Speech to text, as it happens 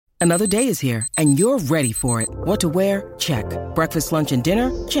Another day is here, and you're ready for it. What to wear? Check. Breakfast, lunch, and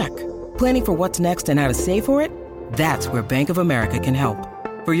dinner? Check. Planning for what's next and how to save for it? That's where Bank of America can help.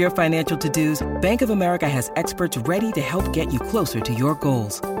 For your financial to-dos, Bank of America has experts ready to help get you closer to your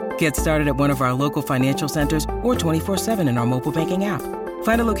goals. Get started at one of our local financial centers or 24/7 in our mobile banking app.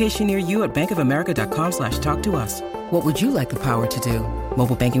 Find a location near you at bankofamerica.com/talktous. What would you like the power to do?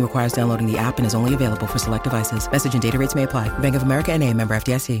 Mobile banking requires downloading the app and is only available for select devices. Message and data rates may apply. Bank of America N.A., member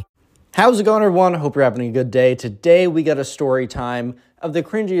FDIC. How's it going, everyone? Hope you're having a good day. Today, we got a story time of the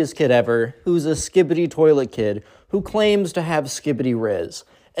cringiest kid ever, who's a skibidi toilet kid who claims to have skibidi rizz.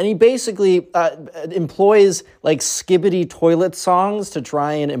 And he basically employs like skibidi toilet songs to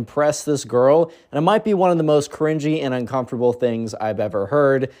try and impress this girl. And it might be one of the most cringy and uncomfortable things I've ever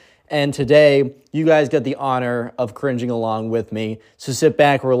heard. And today, you guys get the honor of cringing along with me. So sit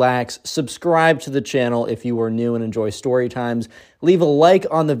back, relax, subscribe to the channel if you are new and enjoy story times. Leave a like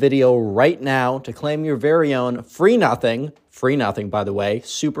on the video right now to claim your very own free nothing, by the way,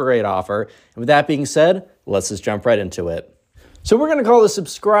 super great offer. And with that being said, let's just jump right into it. So we're going to call the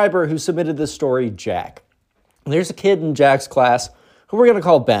subscriber who submitted this story Jack. There's a kid in Jack's class who we're going to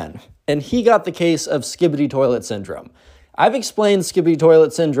call Ben, and he got the case of skibidi toilet syndrome. I've explained skibidi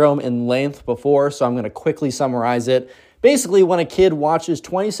toilet syndrome in length before, so I'm going to quickly summarize it. Basically, when a kid watches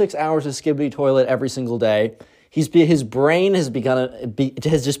 26 hours of skibidi toilet every single day, his brain has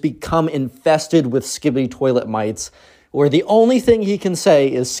just become infested with skibidi toilet mites, where the only thing he can say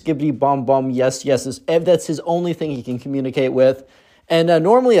is skibidi bum bum, yes, yes, that's his only thing he can communicate with. And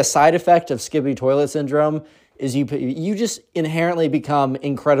normally a side effect of skibidi toilet syndrome is you just inherently become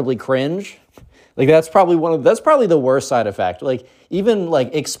incredibly cringe. Like that's probably the worst side effect. Like even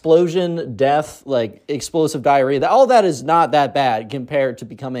like explosion, death, like explosive diarrhea, all that is not that bad compared to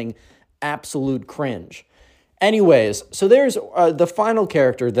becoming absolute cringe. Anyways, so there's the final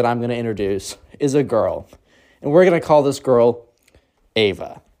character that I'm going to introduce is a girl. And we're going to call this girl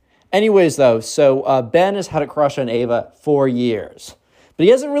Ava. Anyways, though, so Ben has had a crush on Ava for years. But he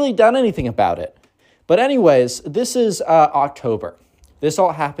hasn't really done anything about it. But anyways, this is October. This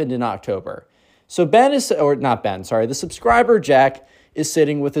all happened in October. So the subscriber Jack is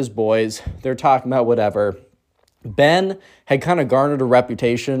sitting with his boys. They're talking about whatever. Ben had kind of garnered a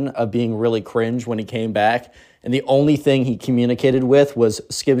reputation of being really cringe when he came back. And the only thing he communicated with was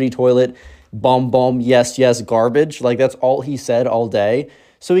skibidi toilet, bum bum, yes, yes, garbage. Like that's all he said all day.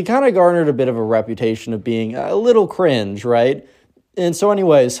 So he kind of garnered a bit of a reputation of being a little cringe, right? And so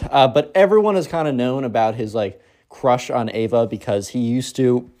anyways, but everyone has kind of known about his like crush on Ava because he used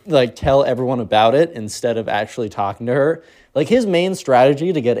to like tell everyone about it instead of actually talking to her. Like his main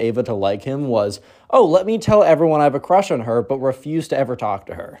strategy to get Ava to like him was, oh, let me tell everyone I have a crush on her, but refuse to ever talk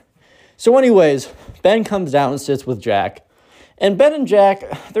to her. So anyways, Ben comes down and sits with Jack. And Ben and Jack,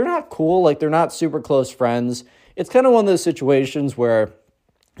 they're not cool. Like they're not super close friends. It's kind of one of those situations where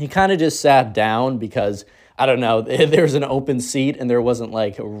he kind of just sat down because, I don't know, there's an open seat and there wasn't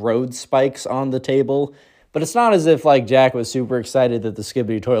like road spikes on the table. But it's not as if like Jack was super excited that the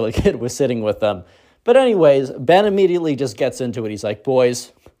skibidi toilet kid was sitting with them. But anyways, Ben immediately just gets into it. He's like,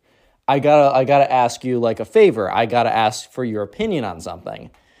 boys, I gotta ask you like a favor. I gotta ask for your opinion on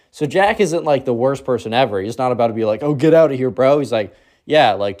something. So Jack isn't like the worst person ever. He's not about to be like, oh, get out of here, bro. He's like,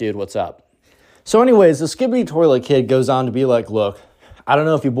 yeah, like, dude, what's up? So anyways, the skibidi toilet kid goes on to be like, look, I don't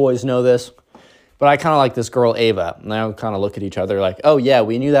know if you boys know this, but I kind of like this girl, Ava. And I kind of look at each other like, oh, yeah,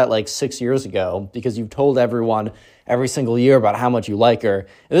 we knew that like 6 years ago because you've told everyone every single year about how much you like her.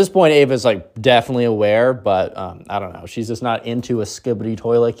 At this point, Ava's like definitely aware, but I don't know. She's just not into a skibidi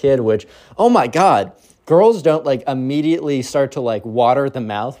toilet kid, which, oh, my God. Girls don't like immediately start to like water at the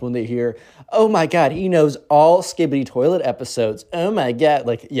mouth when they hear, oh, my God, he knows all skibidi toilet episodes. Oh, my God.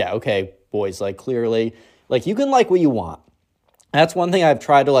 Like, yeah, okay, boys, like clearly, like you can like what you want. That's one thing I've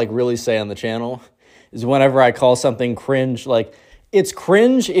tried to like really say on the channel is whenever I call something cringe, like it's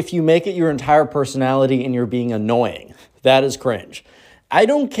cringe if you make it your entire personality and you're being annoying. That is cringe. I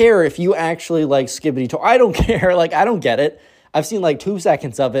don't care if you actually like skibidi toilet. I don't care. Like, I don't get it. I've seen like 2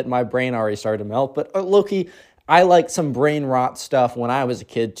 seconds of it and my brain already started to melt. But low-key, I like some brain rot stuff when I was a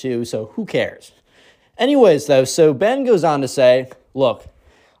kid too, so who cares? Anyways, though, so Ben goes on to say, look,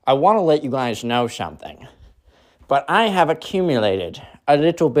 I want to let you guys know something. But I have accumulated a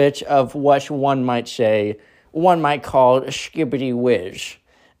little bit of what one might call skibidi whiz.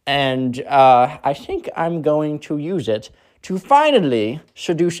 And I think I'm going to use it to finally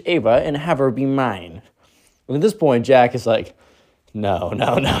seduce Ava and have her be mine. And at this point, Jack is like, no.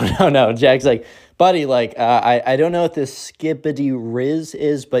 Jack's like, buddy, like, I don't know what this skibidi rizz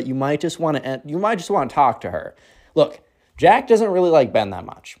is, but you might just want to talk to her. Look, Jack doesn't really like Ben that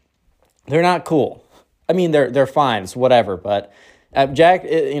much. They're not cool. I mean, they're fine, it's whatever, but Jack,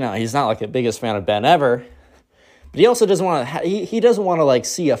 he's not like the biggest fan of Ben ever, but he also doesn't want to, he doesn't want to like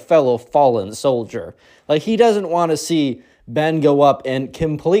see a fellow fallen soldier. Like, he doesn't want to see Ben go up and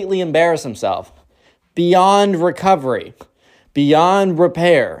completely embarrass himself beyond recovery, beyond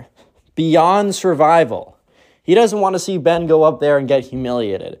repair, beyond survival. He doesn't want to see Ben go up there and get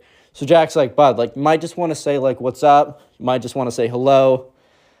humiliated. So Jack's like, bud, like, you might just want to say, like, what's up? You might just want to say hello.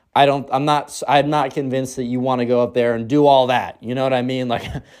 I'm not convinced that you want to go up there and do all that. You know what I mean? Like,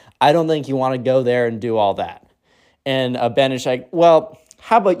 I don't think you want to go there and do all that. And Ben is like, well,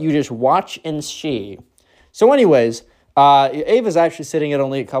 how about you just watch and see? So anyways, Ava's actually sitting at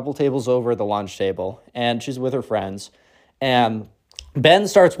only a couple tables over at the lunch table, and she's with her friends. And Ben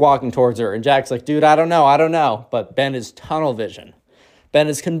starts walking towards her, and Jack's like, dude, I don't know. But Ben is tunnel vision. Ben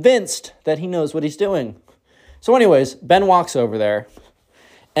is convinced that he knows what he's doing. So anyways, Ben walks over there,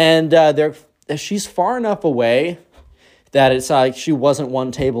 and she's far enough away that it's like she wasn't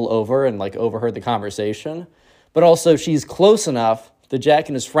one table over and like overheard the conversation. But also she's close enough that Jack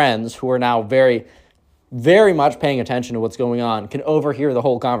and his friends, who are now very, very much paying attention to what's going on, can overhear the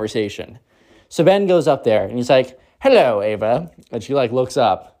whole conversation. So Ben goes up there, and he's like, hello, Ava. And she like looks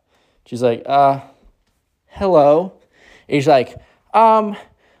up. She's like, hello. And he's like, I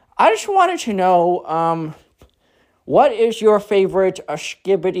just wanted to know, what is your favorite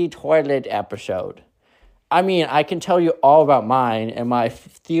Skibidi toilet episode? I mean, I can tell you all about mine and my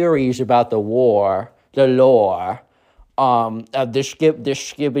theories about the lore, of the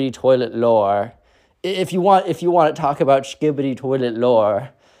Skibidi toilet lore. If you want to talk about Skibidi toilet lore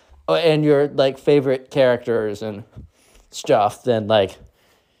and your like favorite characters and stuff, then like,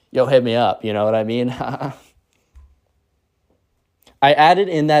 yo, hit me up. You know what I mean? I added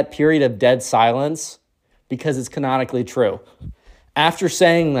in that period of dead silence because it's canonically true. After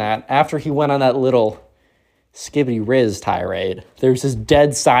saying that, after he went on that little Skibidi Rizz tirade, there's this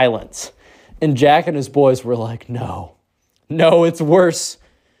dead silence. And Jack and his boys were like, no, it's worse.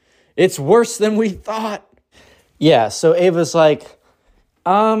 It's worse than we thought. Yeah, so Ava's like,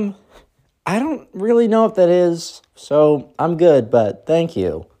 I don't really know if that is, so I'm good, but thank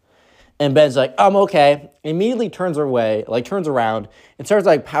you. And Ben's like, I'm okay. Immediately turns around and starts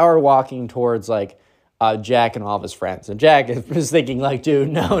like power walking towards like Jack and all of his friends. And Jack is thinking like, dude,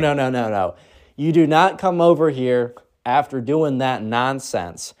 no. You do not come over here after doing that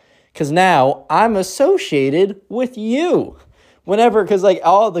nonsense. Because now I'm associated with you. Because like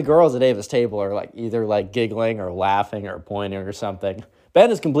all the girls at Ava's table are like either like giggling or laughing or pointing or something. Ben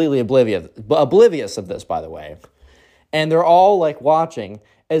is completely oblivious of this, by the way. And they're all like watching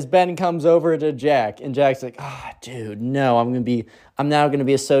as Ben comes over to Jack, and Jack's like, dude, no, I'm now going to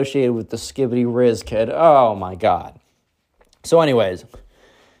be associated with the Skibidi Rizz kid. Oh, my God. So anyways,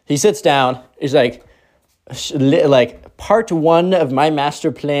 he sits down. He's like, part 1 of my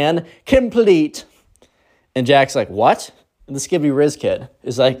master plan complete. And Jack's like, what? And the Skibidi Rizz kid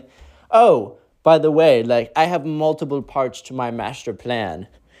is like, oh, by the way, like, I have multiple parts to my master plan,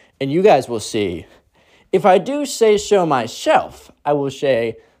 and you guys will see. If I do say so myself, I will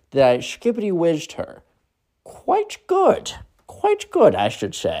say that I Skibidi Rizzed her. Quite good, I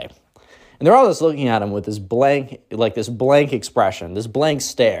should say. And they're all just looking at him with this blank expression, this blank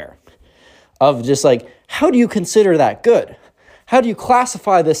stare of just like, how do you consider that good? How do you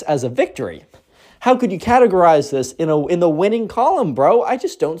classify this as a victory? How could you categorize this in the winning column, bro? I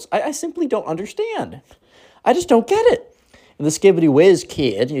simply don't understand. I just don't get it. And the Skibidi Rizz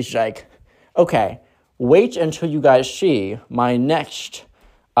kid is like, okay, wait until you guys see my next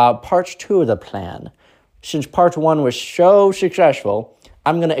part 2 of the plan. Since part 1 was so successful,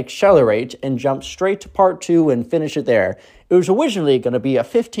 I'm going to accelerate and jump straight to part 2 and finish it there. It was originally going to be a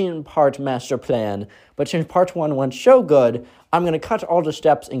 15-part master plan, but since part 1 went so good, I'm going to cut all the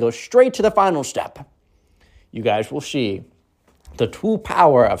steps and go straight to the final step. You guys will see the true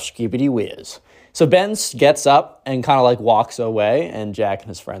power of Skibidi Rizz. So Ben gets up and kind of like walks away, and Jack and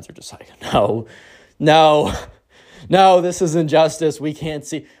his friends are just like, no, this is injustice. We can't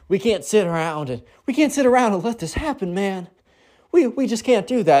sit around and let this happen, man. We just can't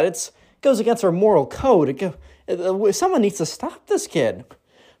do that. It goes against our moral code. Someone needs to stop this kid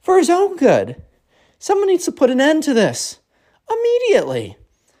for his own good. Someone needs to put an end to this immediately.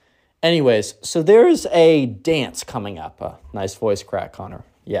 Anyways, so there's a dance coming up. Nice voice crack, Connor.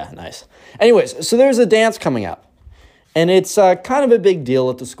 Yeah, nice. Anyways, so there's a dance coming up. And it's kind of a big deal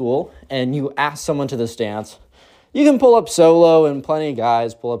at the school. And you ask someone to this dance. You can pull up solo, and plenty of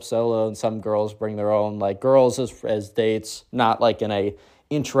guys pull up solo, and some girls bring their own, like, girls as dates, not like in a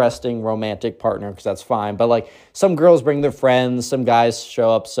interesting romantic partner, because that's fine. But like some girls bring their friends, some guys show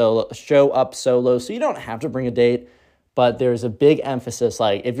up solo, so you don't have to bring a date. But there's a big emphasis,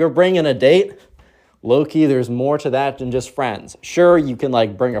 like if you're bringing a date, low-key, there's more to that than just friends. Sure, you can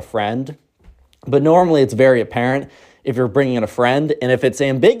like bring a friend, but normally it's very apparent if you're bringing in a friend. And if it's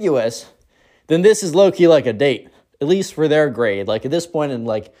ambiguous, then this is low-key like a date, at least for their grade. Like at this point in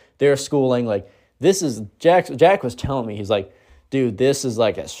like their schooling, like this is, Jack was telling me, he's like, dude, this is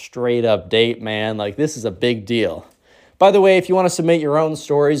like a straight up date, man. Like this is a big deal. By the way, if you want to submit your own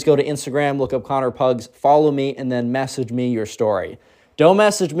stories, go to Instagram, look up Connor Pugs, follow me, and then message me your story. Don't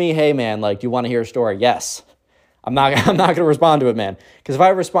message me, hey man, like, do you want to hear a story? Yes. I'm not going to respond to it, man. Because if I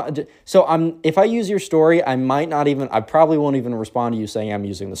respond, if I use your story, I probably won't even respond to you saying I'm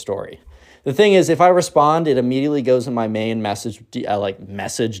using the story. The thing is, if I respond, it immediately goes in my main message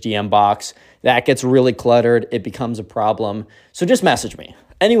DM box. That gets really cluttered. It becomes a problem. So just message me.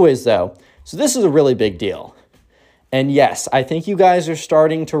 Anyways, though, so this is a really big deal. And yes, I think you guys are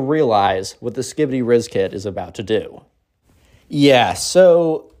starting to realize what the SKIBIDI RIZZ kid is about to do. Yeah,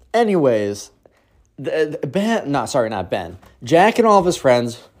 so anyways, not Ben. Jack and all of his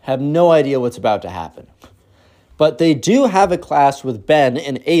friends have no idea what's about to happen. But they do have a class with Ben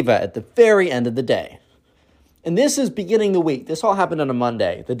and Ava at the very end of the day. And this is beginning the week. This all happened on a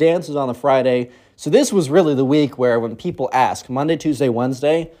Monday. The dance is on a Friday. So this was really the week where when people ask, Monday, Tuesday,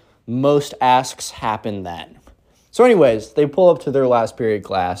 Wednesday, most asks happen then. So anyways, they pull up to their last period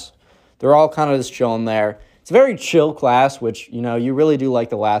class. They're all kind of just chilling there. It's a very chill class, which, you really do like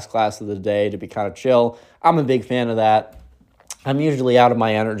the last class of the day to be kind of chill. I'm a big fan of that. I'm usually out of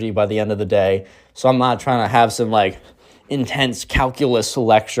my energy by the end of the day, so I'm not trying to have some, intense calculus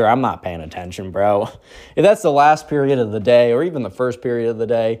lecture. I'm not paying attention, bro. If that's the last period of the day, or even the first period of the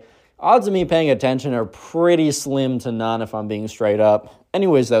day, odds of me paying attention are pretty slim to none if I'm being straight up.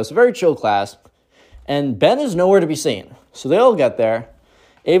 Anyways, though, it's a very chill class. And Ben is nowhere to be seen. So they all get there.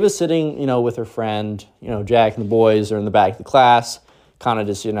 Ava's sitting, with her friend. Jack and the boys are in the back of the class, kind of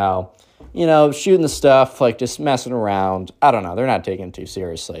just, shooting the stuff, just messing around. I don't know. They're not taking it too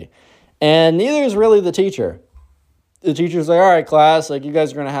seriously. And neither is really the teacher. The teacher's like, all right, class, you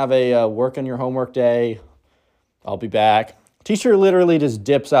guys are going to have a work on your homework day. I'll be back. Teacher literally just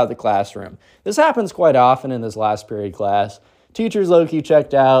dips out of the classroom. This happens quite often in this last period class. Teachers low-key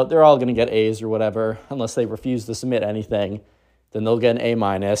checked out. They're all going to get A's or whatever, unless they refuse to submit anything. Then they'll get an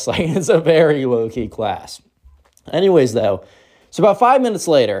A-. It's a very low-key class. Anyways, though, so about 5 minutes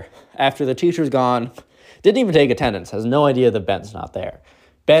later, after the teacher's gone, didn't even take attendance, has no idea that Ben's not there.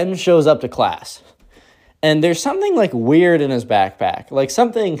 Ben shows up to class, and there's something, weird in his backpack,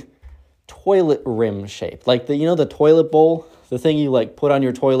 something toilet rim shaped, the toilet bowl, the thing you, put on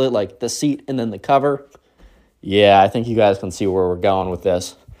your toilet, the seat and then the cover. Yeah, I think you guys can see where we're going with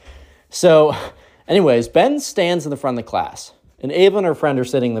this. So, anyways, Ben stands in the front of the class, and Ava and her friend are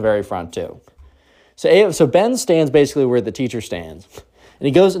sitting in the very front, too. So Ben stands basically where the teacher stands, and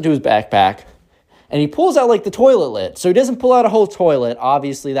he goes into his backpack, and he pulls out, the toilet lid. So he doesn't pull out a whole toilet.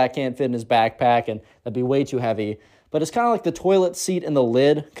 Obviously, that can't fit in his backpack, and that'd be way too heavy. But it's kind of like the toilet seat and the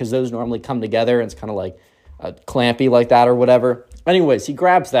lid, because those normally come together, and it's kind of clampy like that or whatever. Anyways, he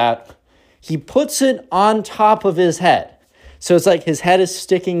grabs that. He puts it on top of his head. So it's his head is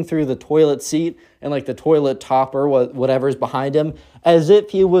sticking through the toilet seat and the toilet topper, whatever's behind him, as if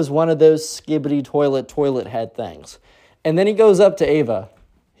he was one of those SKIBIDI toilet head things. And then he goes up to Ava.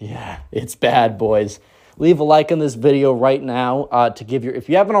 Yeah, it's bad, boys. Leave a like on this video right now if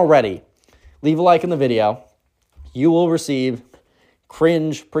you haven't already, leave a like on the video. You will receive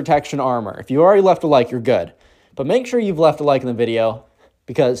cringe protection armor. If you already left a like, you're good. But make sure you've left a like in the video,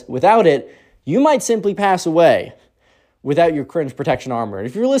 because without it, you might simply pass away without your cringe protection armor. And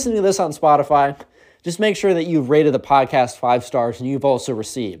if you're listening to this on Spotify, just make sure that you've rated the podcast 5 stars and you've also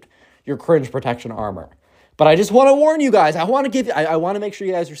received your cringe protection armor. But I just want to warn you guys. I want to make sure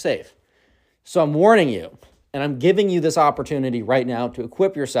you guys are safe. So I'm warning you, and I'm giving you this opportunity right now to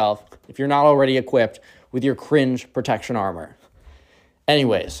equip yourself, if you're not already equipped, with your cringe protection armor.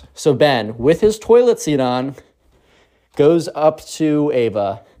 Anyways, so Ben, with his toilet seat on, goes up to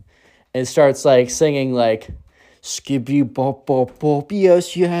Ava and starts singing skibbity bop bop bop,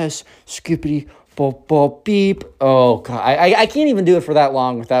 yes, skibbity bop bop beep. Oh god, I can't even do it for that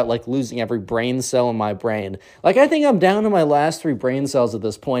long without losing every brain cell in my brain. I think I'm down to my last 3 brain cells at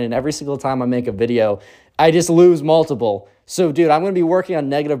this point, and every single time I make a video, I just lose multiple. So dude, I'm gonna be working on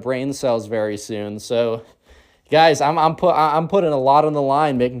negative brain cells very soon. So guys, I'm putting a lot on the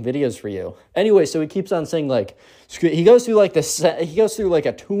line making videos for you. Anyway, so he keeps on saying he goes through a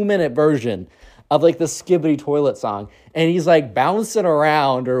 2-minute version of like the Skibidi Toilet song. And he's like bouncing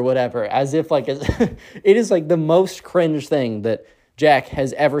around or whatever, as if like it is like the most cringe thing that Jack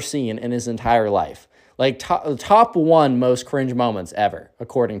has ever seen in his entire life. Like top one most cringe moments ever,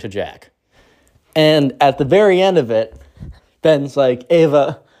 according to Jack. And at the very end of it, Ben's like,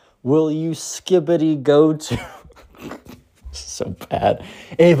 Ava, will you skibidi go to... So bad.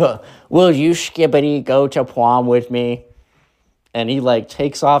 Ava, will you skibidi go to prom with me? And he like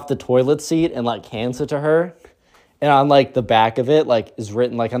takes off the toilet seat and like hands it to her. And on like the back of it, like is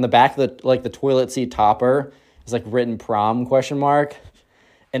written like on the back of the like the toilet seat topper is like written prom ?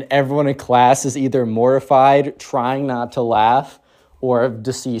 And everyone in class is either mortified, trying not to laugh, or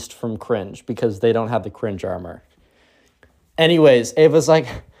deceased from cringe because they don't have the cringe armor. Anyways, Ava's like,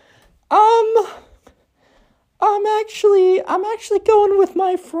 I'm actually going with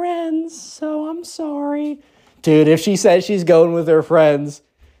my friends, so I'm sorry. Dude, if she says she's going with her friends,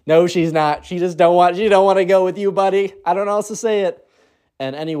 no, she's not. She don't want to go with you, buddy. I don't know how else to say it.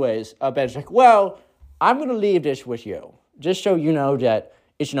 And anyways, Ben's like, well, I'm going to leave this with you, just so you know that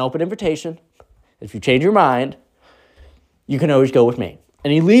it's an open invitation. If you change your mind, you can always go with me.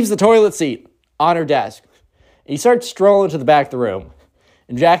 And he leaves the toilet seat on her desk. And he starts strolling to the back of the room.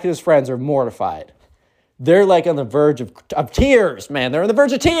 And Jack and his friends are mortified. They're like on the verge of tears, man. They're on the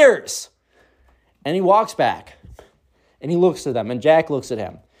verge of tears. And he walks back. And he looks at them. And Jack looks at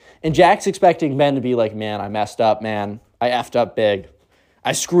him. And Jack's expecting Ben to be like, man, I messed up, man. I effed up big.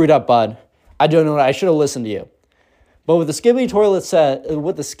 I screwed up, bud. I don't know. I should have listened to you. But what the Skibidi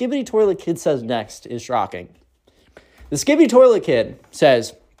Toilet Kid says next is shocking. The Skibidi Toilet Kid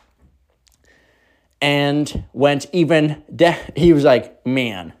says, and went even, he was like,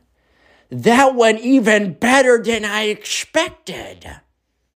 man, that went even better than I expected.